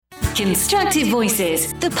Constructive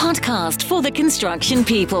Voices, the podcast for the construction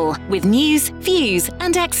people, with news, views,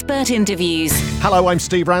 and expert interviews. Hello, I'm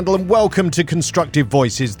Steve Randall, and welcome to Constructive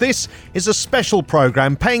Voices. This is a special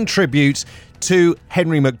programme paying tribute to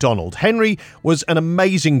Henry McDonald. Henry was an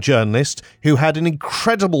amazing journalist who had an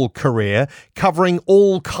incredible career covering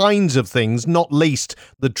all kinds of things, not least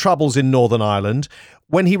the troubles in Northern Ireland.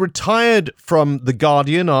 When he retired from The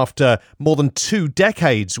Guardian after more than 2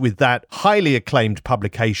 decades with that highly acclaimed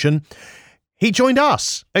publication, he joined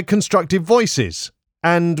us at Constructive Voices,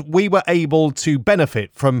 and we were able to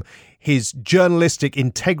benefit from his journalistic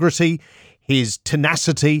integrity, his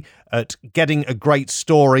tenacity at getting a great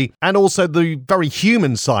story, and also the very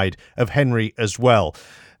human side of Henry as well.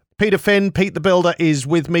 Peter Finn, Pete the Builder, is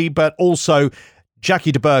with me, but also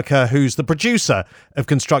Jackie de Burker, who's the producer of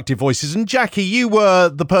Constructive Voices. And Jackie, you were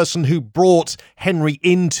the person who brought Henry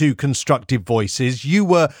into Constructive Voices. You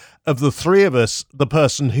were, of the three of us, the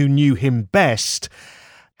person who knew him best.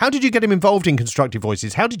 How did you get him involved in Constructive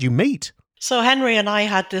Voices? How did you meet? So Henry and I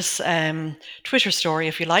had this Twitter story,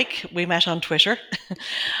 if you like. We met on Twitter,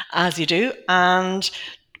 as you do. And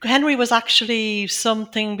Henry was actually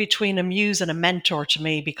something between a muse and a mentor to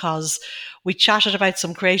me, because we chatted about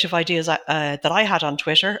some creative ideas that I had on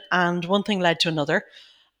Twitter, and one thing led to another.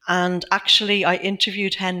 And actually, I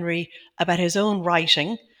interviewed Henry about his own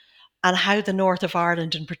writing and how the north of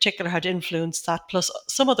Ireland in particular had influenced that, plus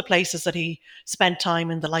some of the places that he spent time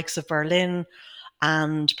in, the likes of Berlin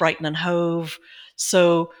and Brighton and Hove.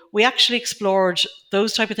 So we actually explored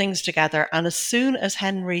those type of things together. And as soon as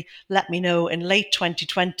Henry let me know in late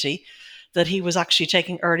 2020 that he was actually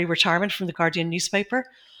taking early retirement from the Guardian newspaper,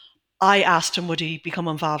 I asked him would he become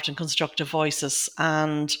involved in Constructive Voices.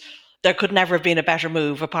 And there could never have been a better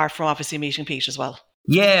move, apart from obviously meeting Pete as well.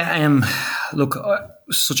 Yeah, look,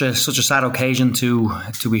 such a sad occasion to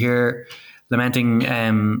be here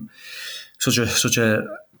lamenting such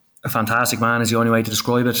a fantastic man is the only way to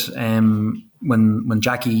describe it. When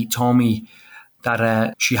Jackie told me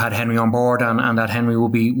that she had Henry on board and that Henry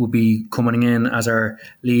would be coming in as our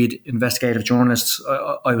lead investigative journalist,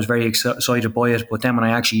 I was very excited by it. But then when I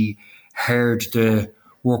actually heard the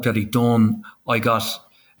work that he'd done, I got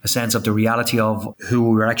a sense of the reality of who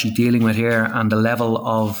we were actually dealing with here and the level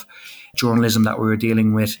of journalism that we were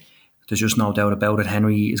dealing with. There's just no doubt about it.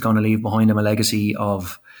 Henry is going to leave behind him a legacy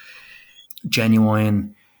of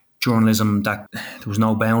genuine journalism, that there was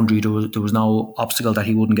no boundary, there was no obstacle that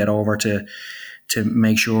he wouldn't get over to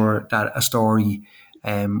make sure that a story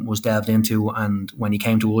was delved into. And when he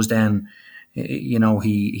came to us then, you know,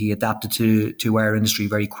 he adapted to our industry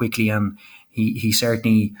very quickly, and he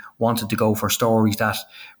certainly wanted to go for stories that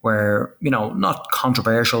were, you know, not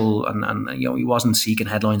controversial, and you know, he wasn't seeking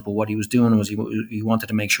headlines, but what he was doing was he wanted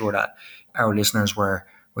to make sure that our listeners were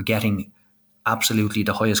getting absolutely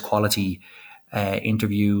the highest quality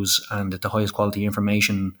interviews and the highest quality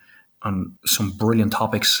information on some brilliant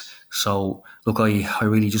topics. So look, I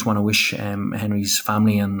really just want to wish Henry's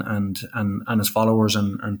family and his followers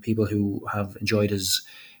and people who have enjoyed his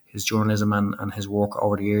journalism and his work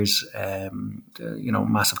over the years, you know,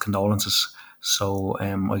 massive condolences. So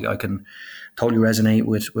I can totally resonate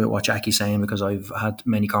with what Jackie's saying, because I've had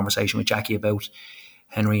many conversations with Jackie about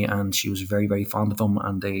Henry, and she was very, very fond of him,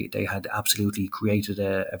 and they had absolutely created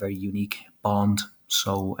a very unique bond.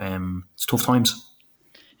 So it's tough times.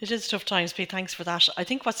 It is tough times, Pete. Thanks for that. I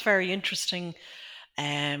think what's very interesting,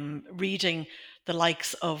 reading the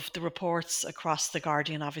likes of the reports across The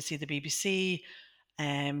Guardian, obviously the BBC,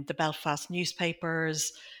 the Belfast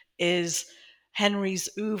newspapers, is Henry's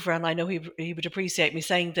oeuvre, and I know he would appreciate me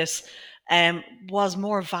saying this, was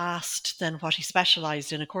more vast than what he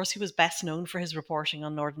specialised in. Of course, he was best known for his reporting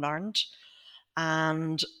on Northern Ireland,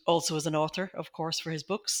 and also as an author, of course, for his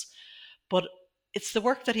books. But it's the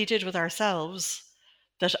work that he did with ourselves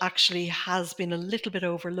that actually has been a little bit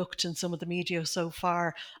overlooked in some of the media so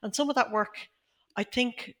far. And some of that work, I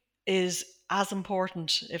think, is as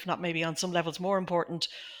important, if not maybe on some levels more important,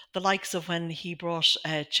 the likes of when he brought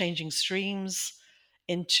Changing Streams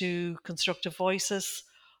into Constructive Voices,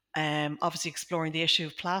 obviously exploring the issue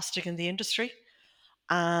of plastic in the industry,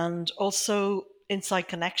 and also Inside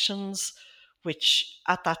Connections, which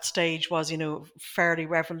at that stage was, you know, fairly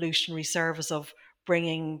revolutionary service of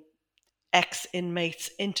bringing ex-inmates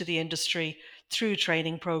into the industry through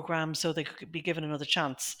training programs so they could be given another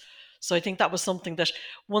chance. So I think that was something that,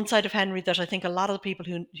 one side of Henry that I think a lot of the people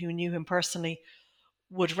who knew him personally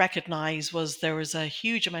would recognise, was there was a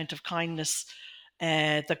huge amount of kindness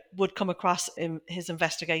that would come across in his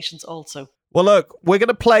investigations also. Well, look, we're going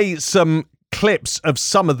to play some clips of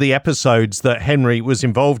some of the episodes that Henry was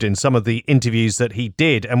involved in, some of the interviews that he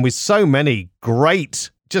did, and with so many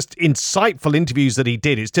great just insightful interviews that he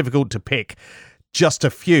did. It's difficult to pick just a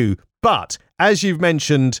few. But as you've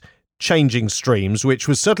mentioned, Changing Streams, which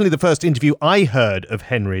was certainly the first interview I heard of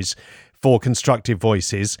Henry's for Constructive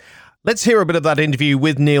Voices. Let's hear a bit of that interview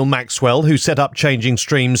with Neil Maxwell, who set up Changing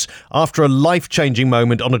Streams after a life-changing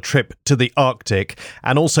moment on a trip to the Arctic,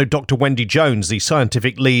 and also Dr. Wendy Jones, the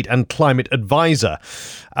scientific lead and climate advisor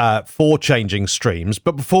for Changing Streams.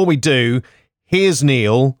 But before we do, here's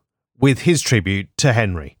Neil with his tribute to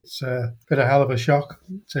Henry. It's been a hell of a shock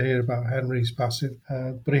to hear about Henry's passing,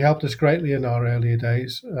 but he helped us greatly in our earlier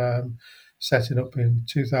days, setting up in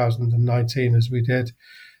 2019 as we did.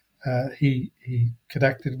 He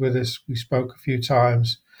connected with us. We spoke a few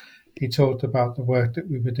times. He talked about the work that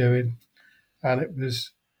we were doing, and it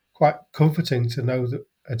was quite comforting to know that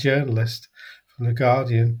a journalist from The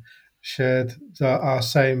Guardian shared our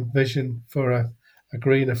same vision for a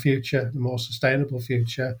greener future, a more sustainable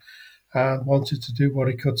future, and wanted to do what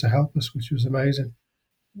he could to help us, which was amazing.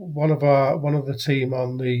 One of the team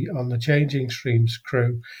on the Changing Streams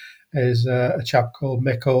crew is a chap called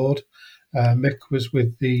Mick Ord. Mick was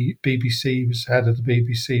with the BBC, he was head of the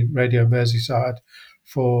BBC Radio Merseyside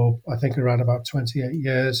for, I think, around about 28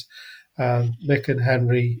 years. Mick and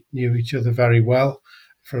Henry knew each other very well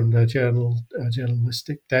from their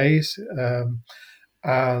journalistic days,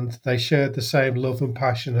 and they shared the same love and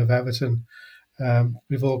passion of Everton.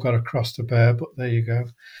 We've all got a cross to bear, but there you go.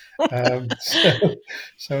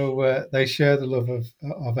 So they share the love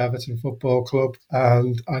of Everton Football Club,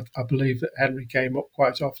 and I believe that Henry came up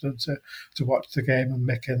quite often to watch the game, and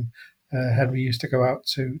Mick and Henry used to go out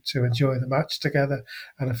to enjoy the match together,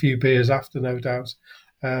 and a few beers after, no doubt.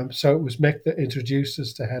 So it was Mick that introduced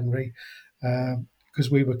us to Henry, because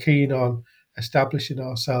we were keen on establishing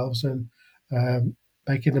ourselves and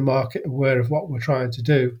making the market aware of what we're trying to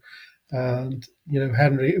do. And,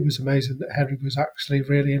 Henry, it was amazing that Henry was actually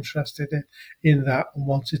really interested in that and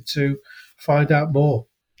wanted to find out more.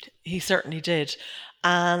 He certainly did.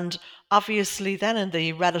 And obviously then in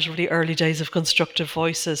the relatively early days of Constructive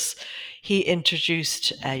Voices, he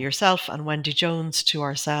introduced yourself and Wendy Jones to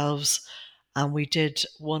ourselves, and we did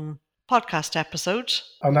one podcast episode.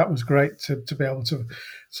 And that was great to be able to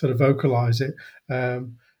sort of vocalise it.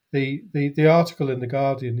 The article in The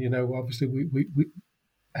Guardian, obviously we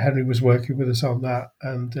Henry was working with us on that,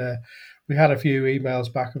 and we had a few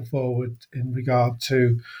emails back and forward in regard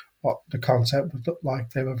to what the content would look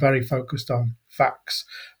like. They were very focused on facts,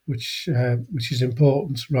 which is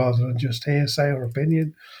important rather than just hearsay or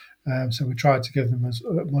opinion. So we tried to give them as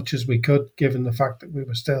much as we could, given the fact that we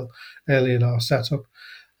were still early in our setup.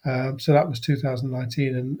 So that was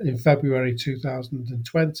 2019, and in February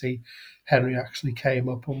 2020, Henry actually came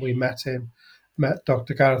up and we met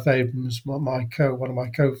Dr. Gareth Abrams, one of my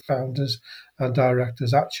co-founders and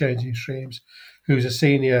directors at Changing Streams, who's a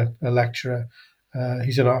senior lecturer.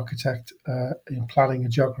 He's an architect in planning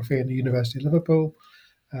and geography in the University of Liverpool.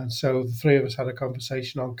 And so the three of us had a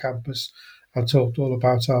conversation on campus and talked all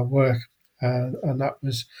about our work. And that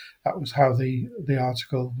was how the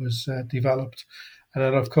article was developed. And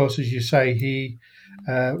then, of course, as you say,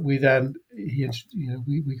 we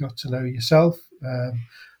got to know yourself.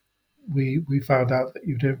 We found out that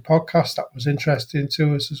you were doing podcasts. That was interesting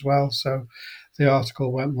to us as well. So the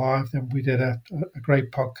article went live. Then we did a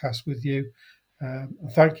great podcast with you. And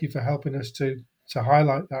thank you for helping us to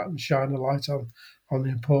highlight that and shine a light on the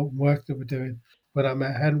important work that we're doing. When I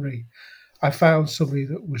met Henry, I found somebody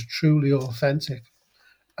that was truly authentic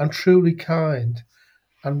and truly kind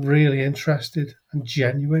and really interested and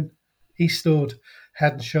genuine. He stood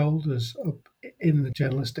head and shoulders up in the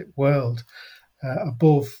journalistic world,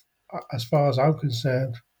 above, as far as I'm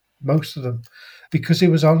concerned, most of them, because he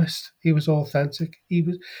was honest, he was authentic, he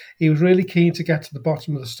was really keen to get to the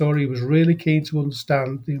bottom of the story. He was really keen to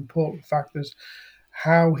understand the important factors,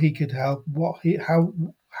 how he could help,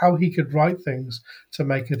 how he could write things to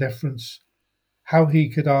make a difference, how he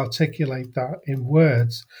could articulate that in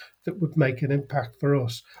words that would make an impact for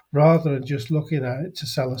us, rather than just looking at it to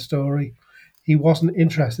sell a story. He wasn't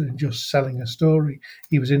interested in just selling a story.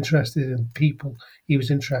 He was interested in people. He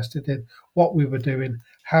was interested in what we were doing,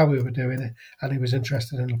 how we were doing it, and he was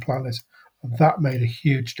interested in the planet. And that made a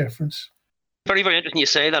huge difference. Very, very interesting you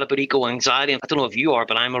say that about eco-anxiety. I don't know if you are,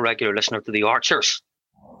 but I'm a regular listener to The Archers.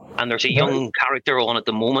 And there's a young character on at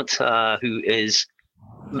the moment who is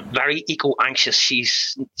very eco-anxious.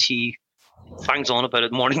 She bangs on about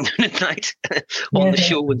it morning, noon and night on the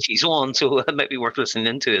show when she's on, so it might be worth listening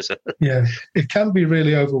into, is it? Yeah, it can be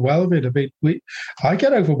really overwhelming. I mean, I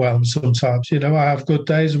get overwhelmed sometimes. I have good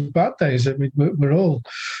days and bad days. I mean, we're all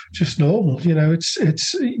just normal.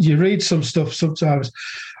 It's you read some stuff sometimes,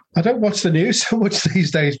 I don't watch the news so much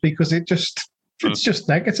these days because it's just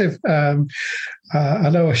negative. I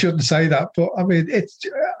know I shouldn't say that, but I mean,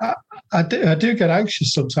 I do get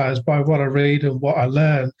anxious sometimes by what I read and what I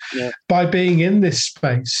learn. Yeah. By being in this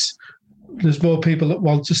space, there's more people that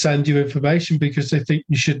want to send you information because they think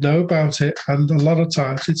you should know about it. And a lot of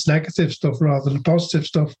times it's negative stuff rather than positive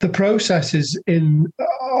stuff. The processes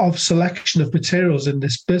of selection of materials in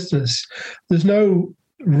this business, there's no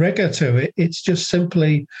rigor to it. It's just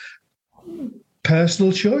simply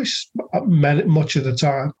personal choice much of the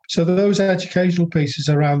time. So those educational pieces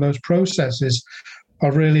around those processes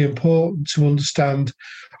are really important to understand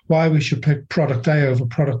why we should pick product A over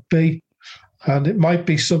product B. And it might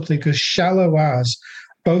be something as shallow as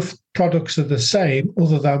both products are the same,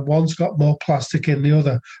 other than one's got more plastic in the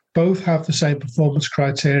other. Both have the same performance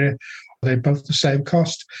criteria. They're both the same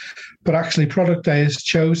cost. But actually, product A is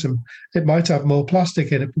chosen. It might have more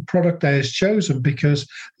plastic in it, but product A is chosen because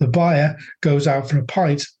the buyer goes out for a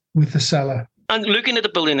pint with the seller. And looking at the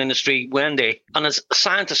building industry, Wendy, and as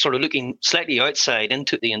scientists sort of looking slightly outside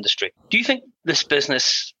into the industry, do you think this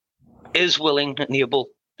business is willing and able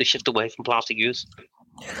to shift away from plastic use?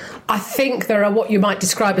 I think there are what you might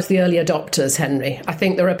describe as the early adopters, Henry. I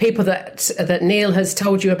think there are people that Neil has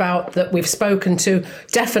told you about that we've spoken to.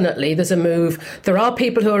 Definitely there's a move. There are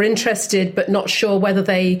people who are interested but not sure whether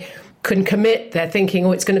they can commit. They're thinking,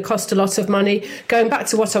 it's going to cost a lot of money. Going back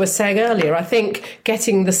to what I was saying earlier, I think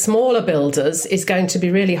getting the smaller builders is going to be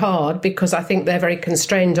really hard because I think they're very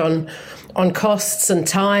constrained on costs and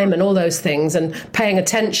time and all those things, and paying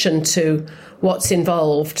attention to what's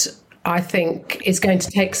involved, I think, is going to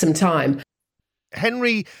take some time.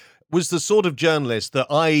 Henry was the sort of journalist that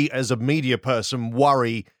I, as a media person,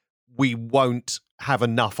 worry we won't have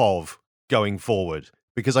enough of going forward,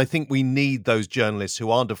 because I think we need those journalists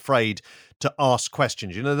who aren't afraid to ask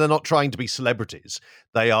questions. You know, they're not trying to be celebrities.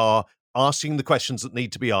 They are asking the questions that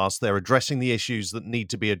need to be asked. They're addressing the issues that need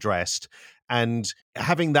to be addressed, and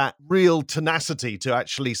having that real tenacity to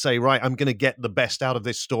actually say, right, I'm going to get the best out of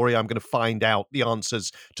this story. I'm going to find out the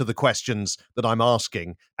answers to the questions that I'm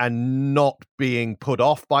asking, and not being put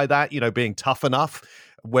off by that, you know, being tough enough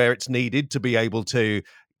where it's needed to be able to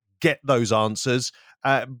get those answers,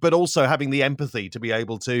 but also having the empathy to be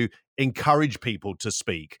able to encourage people to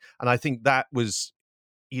speak. And I think that was,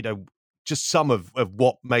 you know, just some of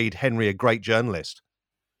what made Henry a great journalist.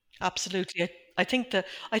 Absolutely. I think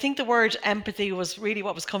the word empathy was really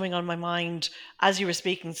what was coming on my mind as you were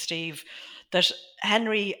speaking, Steve, that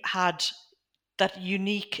Henry had that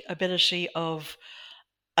unique ability of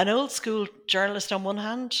an old school journalist on one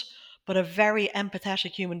hand, but a very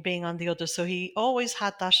empathetic human being on the other. So he always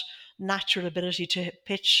had that natural ability to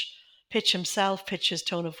pitch himself, pitch his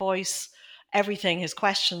tone of voice, everything. His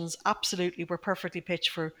questions absolutely were perfectly pitched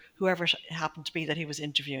for whoever it happened to be that he was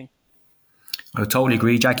interviewing. I totally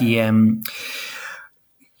agree, Jackie.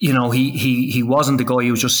 You know, he wasn't the guy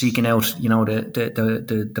who was just seeking out, you know,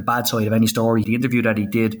 the bad side of any story. The interview that he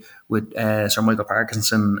did with Sir Michael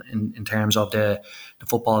Parkinson in terms of the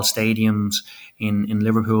football stadiums in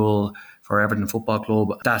Liverpool for Everton Football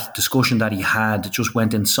Club, that discussion that he had just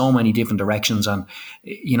went in so many different directions, and,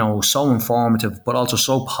 you know, so informative, but also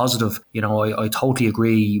so positive. You know, I totally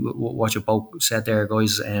agree with what you both said there,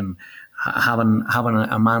 guys. Having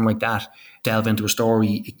a man like that delve into a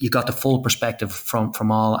story, you got the full perspective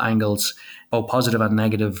from all angles, both positive and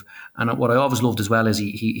negative. And what I always loved as well is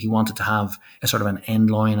he wanted to have a sort of an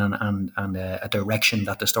end line and a direction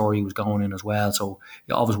that the story was going in as well. So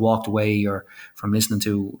you always walked away from listening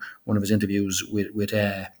to one of his interviews with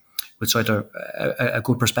sort of a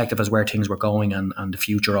good perspective as where things were going and the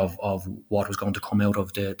future of what was going to come out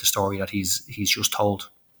of the story that he's just told.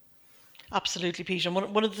 Absolutely, Peter.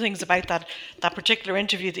 And one of the things about that particular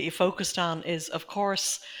interview that you focused on is, of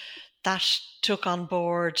course, that took on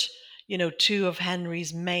board, you know, two of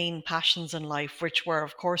Henry's main passions in life, which were,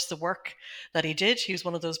 of course, the work that he did. He was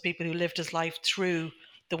one of those people who lived his life through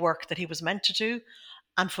the work that he was meant to do,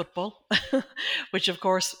 and football, which, of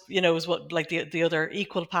course, you know, is what, like the other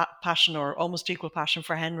equal passion or almost equal passion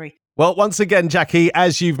for Henry. Well, once again, Jackie,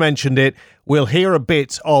 as you've mentioned it, we'll hear a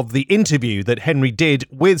bit of the interview that Henry did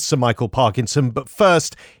with Sir Michael Parkinson. But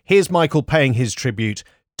first, here's Michael paying his tribute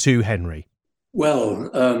to Henry.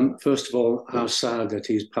 Well, first of all, how sad that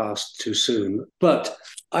he's passed too soon. But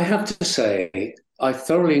I have to say, I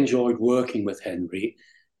thoroughly enjoyed working with Henry.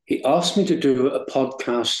 He asked me to do a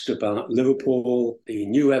podcast about Liverpool, the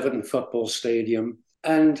new Everton Football Stadium.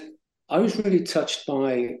 And I was really touched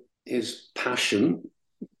by his passion,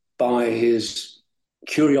 by his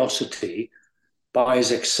curiosity, by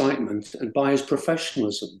his excitement, and by his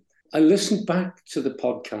professionalism. I listened back to the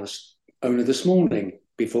podcast only this morning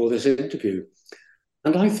before this interview.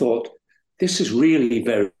 And I thought, this is really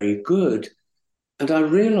very, very good. And I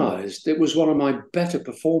realized it was one of my better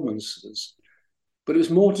performances, but it was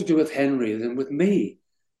more to do with Henry than with me,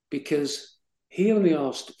 because he only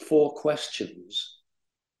asked 4 questions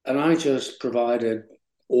and I just provided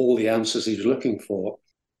all the answers he was looking for.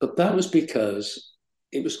 But that was because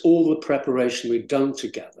it was all the preparation we'd done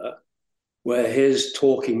together, where his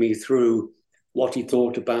talking me through what he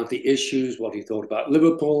thought about the issues, what he thought about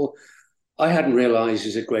Liverpool. I hadn't realised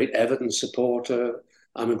he's a great Everton supporter.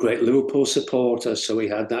 I'm a great Liverpool supporter, so we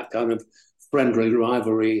had that kind of friendly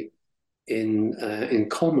rivalry in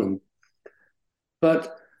common.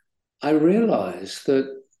 But I realised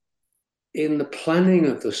that in the planning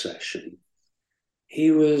of the session,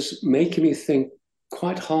 he was making me think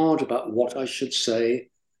quite hard about what I should say,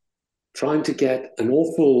 trying to get an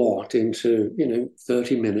awful lot into,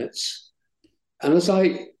 30 minutes. And as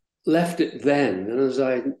I left it then, and as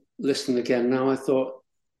I listened again now, I thought,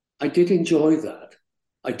 I did enjoy that.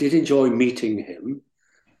 I did enjoy meeting him.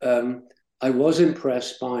 I was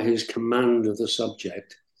impressed by his command of the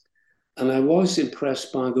subject. And I was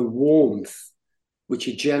impressed by the warmth which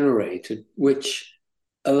he generated, which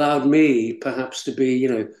allowed me perhaps to be,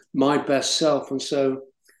 my best self. And so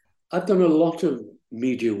I've done a lot of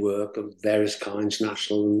media work of various kinds,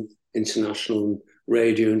 national and international, and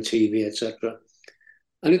radio and TV, etc.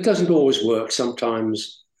 And it doesn't always work.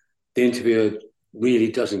 Sometimes the interviewer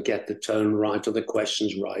really doesn't get the tone right or the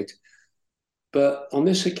questions right. But on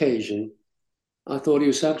this occasion, I thought he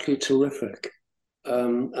was absolutely terrific.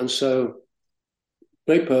 And so,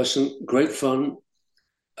 great person, great fun,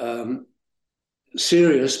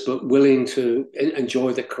 serious but willing to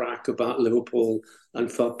enjoy the crack about Liverpool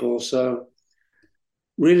and football. So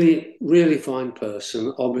really, really fine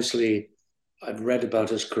person. Obviously, I've read about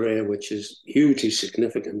his career, which is hugely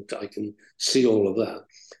significant. I can see all of that.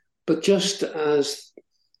 But just as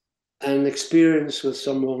an experience with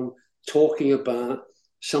someone talking about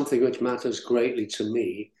something which matters greatly to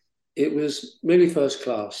me, it was really first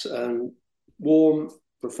class and warm,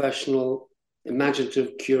 professional,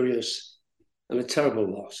 imaginative, curious, and a terrible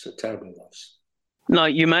loss. Now,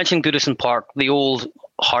 you mentioned Goodison Park, the old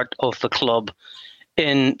heart of the club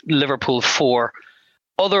in Liverpool 4.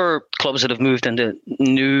 Other clubs that have moved into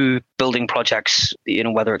new building projects,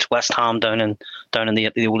 whether it's West Ham down in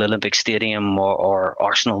the old Olympic Stadium, or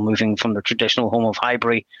Arsenal moving from their traditional home of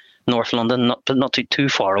Highbury, North London, not too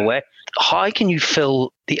far away. How can you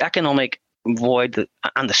fill the economic void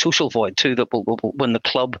and the social void too that will when the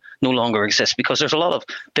club no longer exists? Because there's a lot of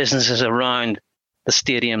businesses around the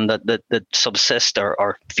stadium that subsist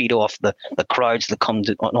or feed off the crowds that come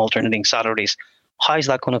on alternating Saturdays. How is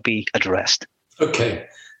that going to be addressed? Okay.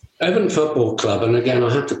 Everton Football Club, and again,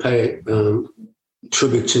 I have to pay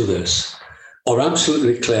tribute to this, are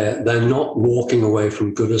absolutely clear. They're not walking away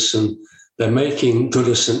from Goodison. They're making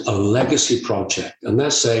Goodison a legacy project. And they're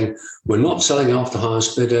saying, we're not selling off the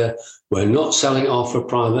highest bidder. We're not selling off for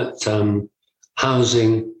private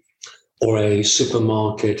housing or a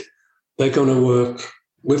supermarket. They're going to work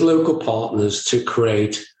with local partners to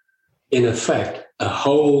create, in effect, a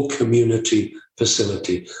whole community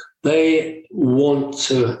facility. They want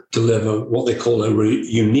to deliver what they call a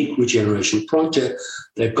unique regeneration project.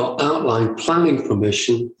 They've got outline planning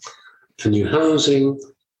permission for new housing,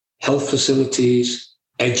 health facilities,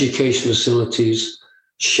 education facilities,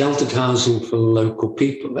 sheltered housing for local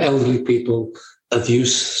people, elderly people, a youth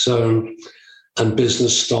zone, and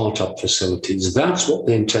business startup facilities. That's what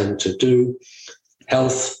they intend to do.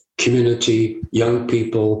 Health, community, young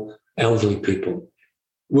people, elderly people.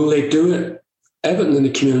 Will they do it? Everton and the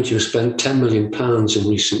community have spent £10 million in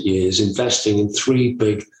recent years investing in 3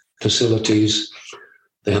 big facilities.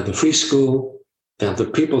 They have the free school, they have the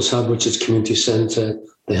People's Hub, which is community centre,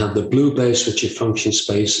 they have the Blue Base, which is function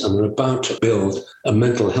space, and they're about to build a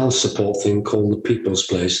mental health support thing called the People's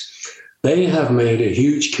Place. They have made a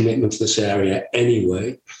huge commitment to this area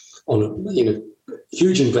anyway, on a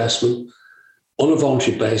huge investment, on a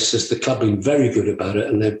voluntary basis. The club have been very good about it,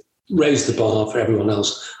 and they've raised the bar for everyone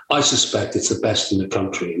else. I suspect it's the best in the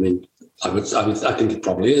country. I mean, I think it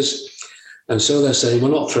probably is. And so they're saying, we're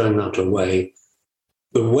not throwing that away.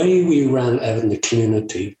 The way we ran Everton, the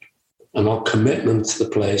community, and our commitment to the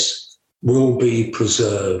place will be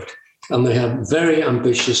preserved. And they have very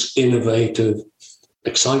ambitious, innovative,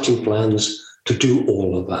 exciting plans to do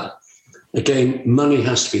all of that. Again, money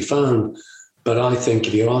has to be found. But I think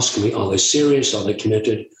if you're asking me, are they serious? Are they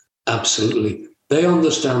committed? Absolutely. They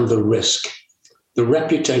understand the risk, the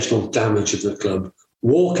reputational damage of the club,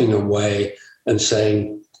 walking away and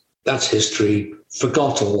saying, that's history,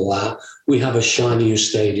 forgot all that. We have a shiny new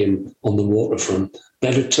stadium on the waterfront.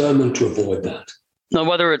 They're determined to avoid that. Now,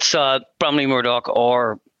 whether it's Bramley Murdoch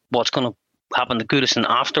or what's going to happen to Goodison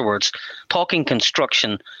afterwards, talking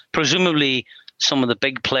construction, presumably some of the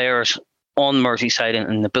big players on Merseyside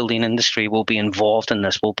in the building industry will be involved in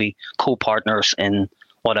this, will be co-partners in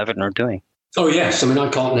whatever they're doing. Oh, yes. I mean, I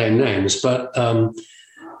can't name names, but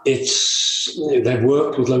they've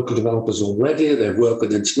worked with local developers already. They've worked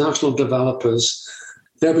with international developers.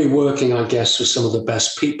 They'll be working, I guess, with some of the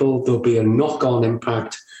best people. There'll be a knock-on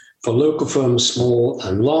impact for local firms, small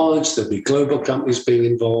and large. There'll be global companies being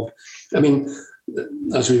involved. I mean,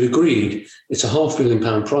 as we've agreed, it's a £500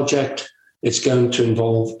 million project. It's going to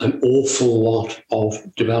involve an awful lot of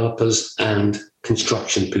developers and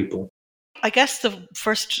construction people. I guess the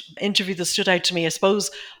first interview that stood out to me, I suppose,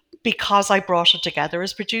 because I brought it together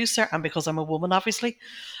as producer and because I'm a woman, obviously,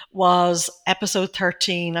 was episode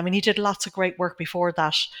 13. I mean, he did lots of great work before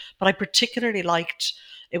that, but I particularly liked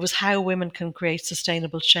it was how women can create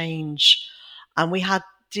sustainable change. And we had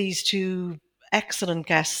these two excellent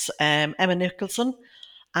guests, Emma Nicholson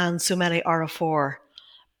and Sumeli Orafor,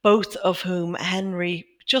 both of whom Henry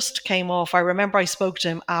just came off. I remember I spoke to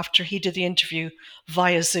him after he did the interview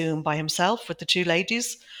via Zoom by himself with the two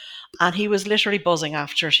ladies, and he was literally buzzing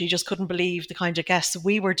after it. He just couldn't believe the kind of guests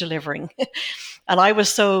we were delivering. And I was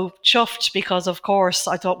so chuffed because, of course,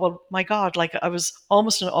 I thought, well, my God, like I was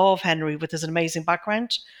almost in awe of Henry with his amazing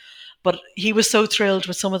background. But he was so thrilled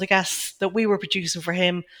with some of the guests that we were producing for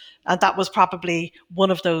him. And that was probably one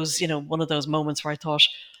of those moments where I thought,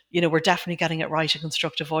 we're definitely getting it right at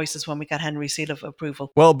Constructive Voices when we get Henry's seal of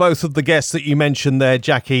approval. Well, both of the guests that you mentioned there,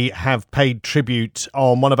 Jackie, have paid tribute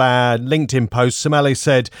on one of our LinkedIn posts. Sumeli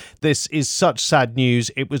said, "This is such sad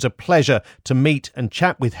news. It was a pleasure to meet and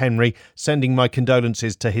chat with Henry, sending my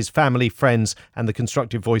condolences to his family, friends and the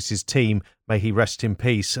Constructive Voices team. May he rest in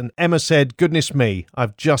peace." And Emma said, "Goodness me,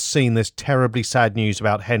 I've just seen this terribly sad news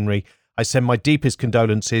about Henry. I send my deepest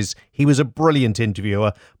condolences. He was a brilliant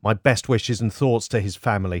interviewer. My best wishes and thoughts to his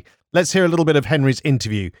family." Let's hear a little bit of Henry's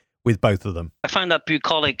interview with both of them. I find that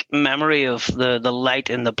bucolic memory of the light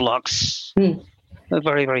in the blocks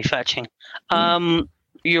very, very fetching.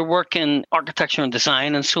 Your work in architecture and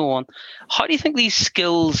design and so on. How do you think these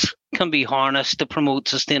skills can be harnessed to promote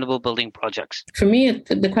sustainable building projects? For me,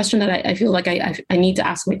 the question that I feel like I need to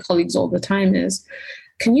ask my colleagues all the time is,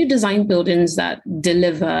 can you design buildings that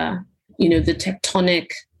deliver the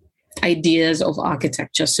tectonic ideas of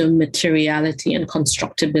architecture, so materiality and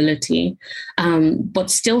constructability,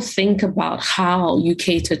 but still think about how you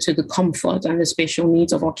cater to the comfort and the spatial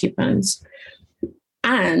needs of occupants,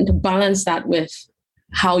 and balance that with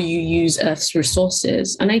how you use Earth's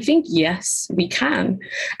resources? And I think, yes, we can.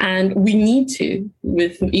 And we need to,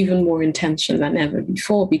 with even more intention than ever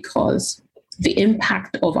before, because the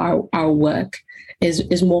impact of our work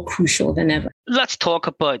is more crucial than ever. Let's talk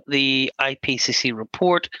about the IPCC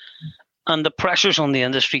report and the pressures on the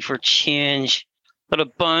industry for change that are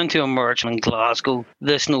bound to emerge in Glasgow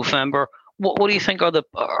this November. What do you think are going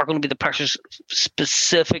to be the pressures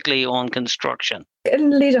specifically on construction?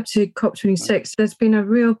 In the lead up to COP26, there's been a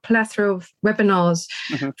real plethora of webinars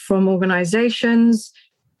from organisations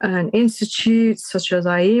and institutes such as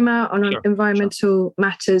IEMA on environmental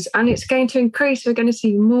matters, and it's going to increase. We're going to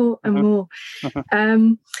see more and more.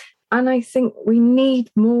 And I think we need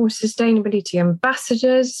more sustainability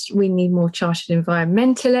ambassadors. We need more chartered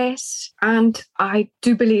environmentalists. And I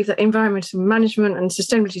do believe that environmental management and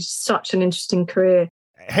sustainability is such an interesting career.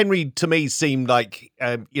 Henry, to me, seemed like,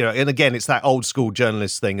 and again, it's that old school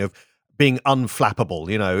journalist thing of being unflappable.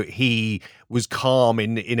 He was calm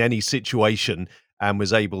in any situation and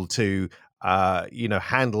was able to,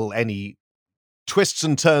 handle any twists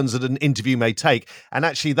and turns that an interview may take. And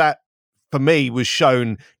actually that, for me, was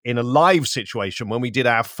shown in a live situation when we did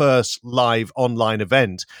our first live online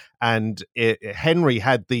event. And Henry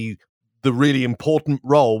had the really important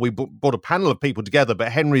role. We brought a panel of people together,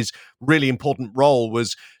 but Henry's really important role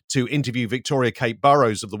was to interview Victoria Kate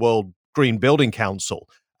Burrows of the World Green Building Council,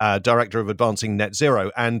 Director of Advancing Net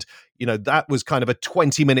Zero. And, that was kind of a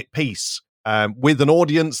 20-minute piece with an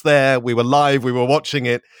audience there. We were live, we were watching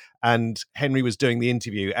it, and Henry was doing the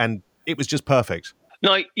interview, and it was just perfect.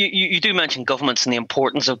 Now, you do mention governments and the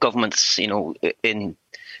importance of governments, in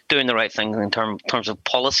doing the right thing in terms of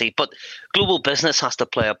policy, but global business has to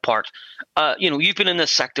play a part. You've been in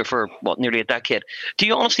this sector for, nearly a decade. Do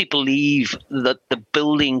you honestly believe that the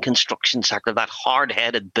building construction sector, that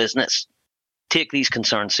hard-headed business, take these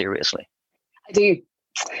concerns seriously? I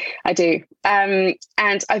do.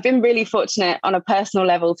 And I've been really fortunate on a personal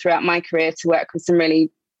level throughout my career to work with some really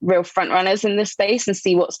real front runners in this space and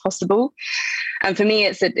see what's possible. And for me,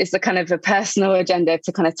 it's a kind of a personal agenda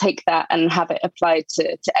to kind of take that and have it applied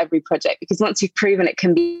to every project, because once you've proven it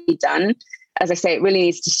can be done, as I say, it really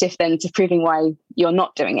needs to shift then to proving why you're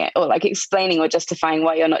not doing it, or like explaining or justifying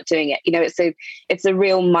why you're not doing it. You know, it's a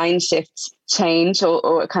real mind shift change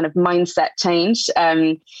or a kind of mindset change,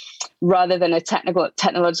 rather than a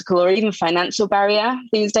technological or even financial barrier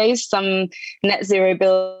these days. Some net zero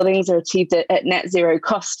buildings are achieved at net zero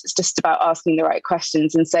cost. It's just about asking the right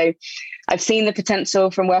questions. And so I've seen the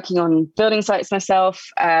potential from working on building sites myself,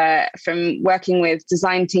 from working with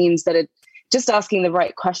design teams that are just asking the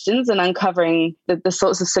right questions and uncovering the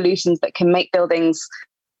sorts of solutions that can make buildings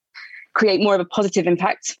create more of a positive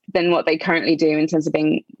impact than what they currently do in terms of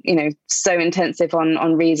being, you know, so intensive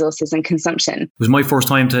on resources and consumption. It was my first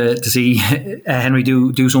time to see Henry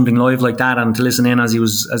do something live like that, and to listen in as he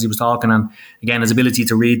was talking, and again his ability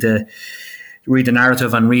to read the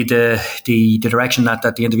narrative and read the direction that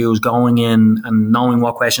the interview was going in, and knowing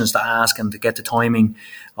what questions to ask and to get the timing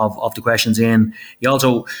of the questions in. He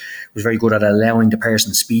also was very good at allowing the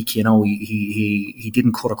person to speak. You know, he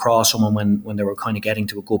didn't cut across someone when they were kind of getting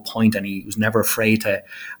to a good point, and he was never afraid to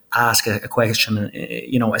ask a question,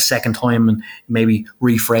 you know, a second time, and maybe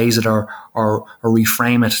rephrase it or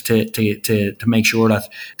reframe it to make sure that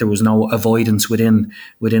there was no avoidance within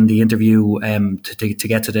the interview, to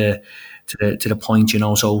get to the point, you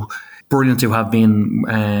know. So brilliant to have been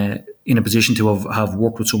in a position to have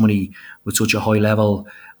worked with somebody with such a high level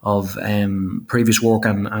of previous work,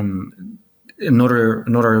 and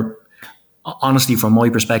another honestly, from my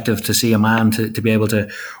perspective, to see a man to be able to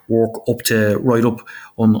work right up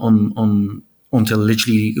on until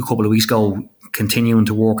literally a couple of weeks ago, continuing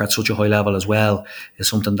to work at such a high level as well, is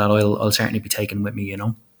something that I'll certainly be taking with me, you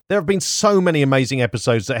know. There have been so many amazing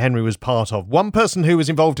episodes that Henry was part of. One person who was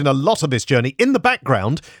involved in a lot of this journey in the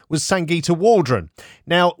background was Sangeeta Waldron.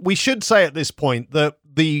 Now, we should say at this point that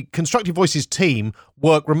the Constructive Voices team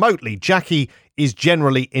work remotely. Jackie is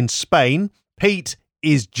generally in Spain, Pete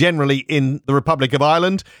is generally in the Republic of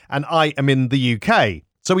Ireland, and I am in the UK.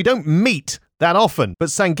 So we don't meet that often. But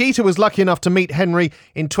Sangeeta was lucky enough to meet Henry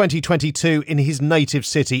in 2022 in his native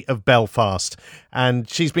city of Belfast. And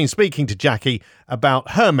she's been speaking to Jackie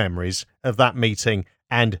about her memories of that meeting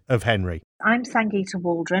and of Henry. I'm Sangeeta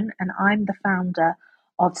Waldron, and I'm the founder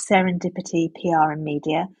of Serendipity PR and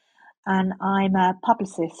Media. And I'm a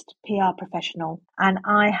publicist, PR professional. And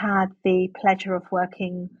I had the pleasure of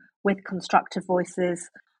working with Constructive Voices.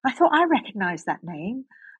 I thought I recognised that name.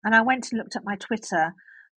 And I went and looked at my Twitter.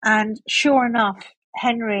 And sure enough,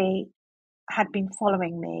 Henry had been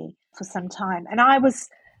following me for some time. And I was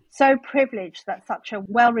so privileged that such a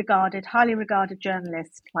well-regarded, highly regarded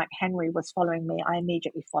journalist like Henry was following me. I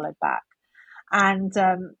immediately followed back. And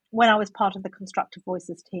when I was part of the Constructive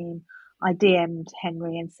Voices team, I DM'd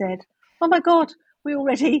Henry and said, "Oh my God, we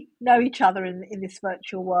already know each other in this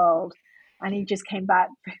virtual world." And he just came back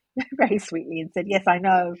very sweetly and said, "Yes, I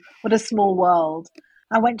know. What a small world."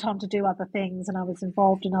 I went on to do other things, and I was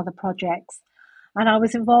involved in other projects. And I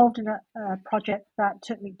was involved in a project that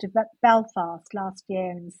took me to Belfast last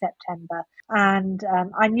year in September. And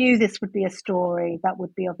I knew this would be a story that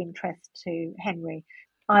would be of interest to Henry.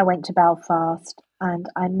 I went to Belfast and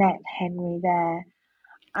I met Henry there.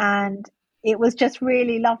 And it was just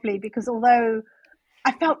really lovely, because although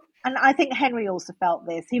I felt, and I think Henry also felt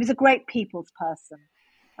this, he was a great people's person.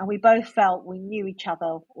 And we both felt we knew each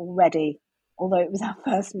other already, although it was our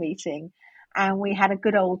first meeting. And we had a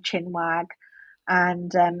good old chinwag.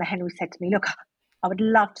 And Henry said to me, "Look, I would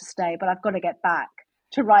love to stay, but I've got to get back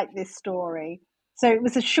to write this story." So it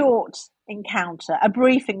was a short encounter, a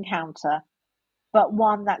brief encounter, but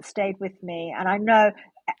one that stayed with me. And I know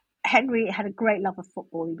Henry had a great love of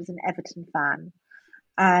football. He was an Everton fan.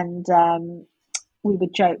 And we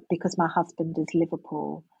would joke because my husband is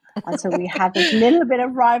Liverpool. And so we had this little bit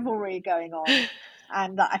of rivalry going on.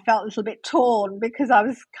 And I felt a little bit torn because I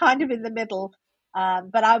was kind of in the middle.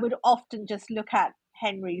 But I would often just look at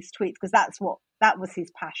Henry's tweets because that was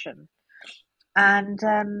his passion. And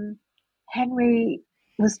Henry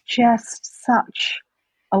was just such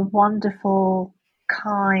a wonderful,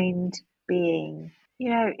 kind being. You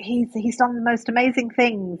know, he's done the most amazing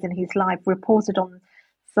things in his life, reported on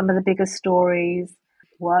some of the biggest stories,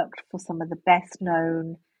 worked for some of the best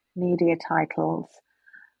known media titles,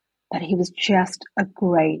 but he was just a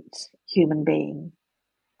great human being.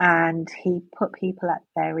 And he put people at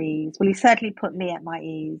their ease. Well, he certainly put me at my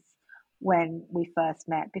ease when we first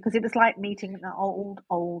met, because it was like meeting an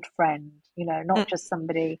old friend, you know, not just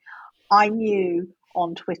somebody I knew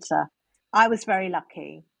on Twitter. I was very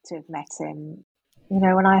lucky to have met him.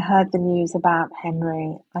 when I heard the news about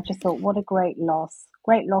Henry, I just thought, what a great loss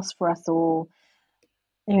for us all.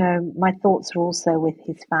 My thoughts are also with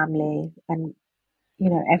his family and,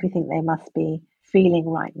 everything they must be feeling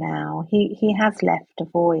right now. He has left a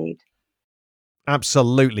void.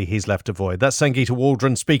 Absolutely, he's left a void. That's Sangeeta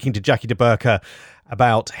Waldron speaking to Jackie de Burka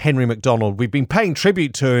about Henry McDonald. We've been paying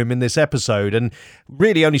tribute to him in this episode and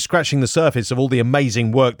really only scratching the surface of all the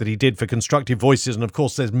amazing work that he did for Constructive Voices. And of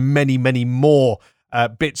course, there's many, many more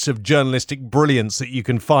bits of journalistic brilliance that you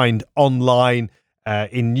can find online,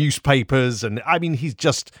 in newspapers. And I mean, he's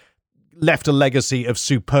just left a legacy of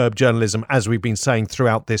superb journalism, as we've been saying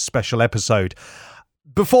throughout this special episode.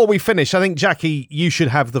 Before we finish, I think, Jackie, you should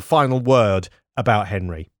have the final word about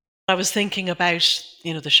Henry. I was thinking about,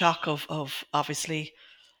 the shock of obviously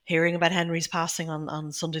hearing about Henry's passing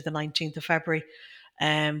on Sunday the 19th of February,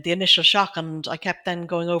 the initial shock. And I kept then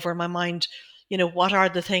going over in my mind, what are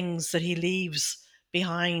the things that he leaves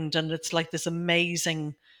behind? And it's like this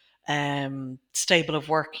amazing stable of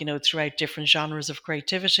work, throughout different genres of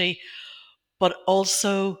creativity. But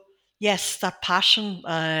also, yes, that passion.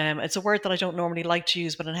 It's a word that I don't normally like to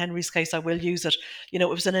use, but in Henry's case, I will use it. It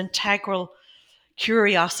was an integral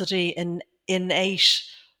curiosity and innate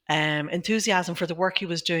enthusiasm for the work he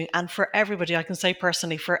was doing, and for everybody. I can say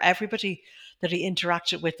personally, for everybody that he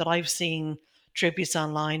interacted with, that I've seen tributes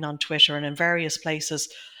online, on Twitter, and in various places,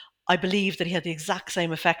 I believe that he had the exact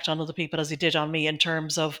same effect on other people as he did on me, in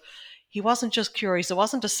terms of he wasn't just curious. It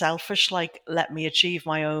wasn't a selfish, like, let me achieve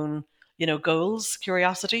my own, goals,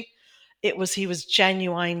 curiosity. He was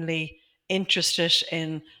genuinely interested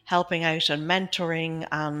in helping out and mentoring,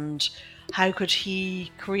 and how could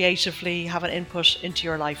he creatively have an input into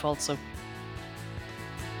your life also.